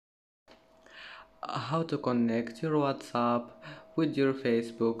how to connect your WhatsApp with your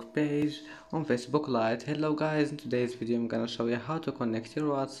Facebook page on Facebook Lite. Hello guys, in today's video I'm gonna show you how to connect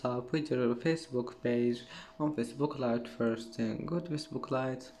your WhatsApp with your Facebook page on Facebook Lite. First thing, go to Facebook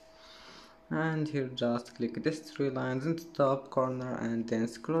Lite and here just click these three lines in the top corner and then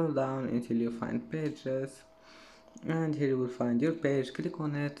scroll down until you find pages, and here you will find your page. Click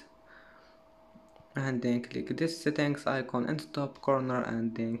on it and then click this settings icon in the top corner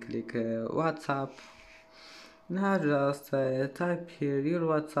and then click WhatsApp. Now just type here your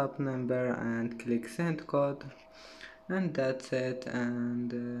WhatsApp number and click send code, and that's it.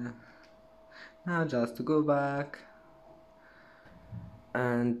 And now just go back,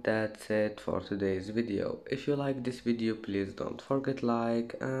 and that's it for today's video. If you like this video, please don't forget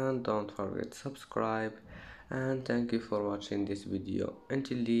like and don't forget subscribe, and thank you for watching this video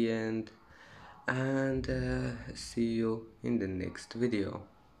until the end, and see you in the next video.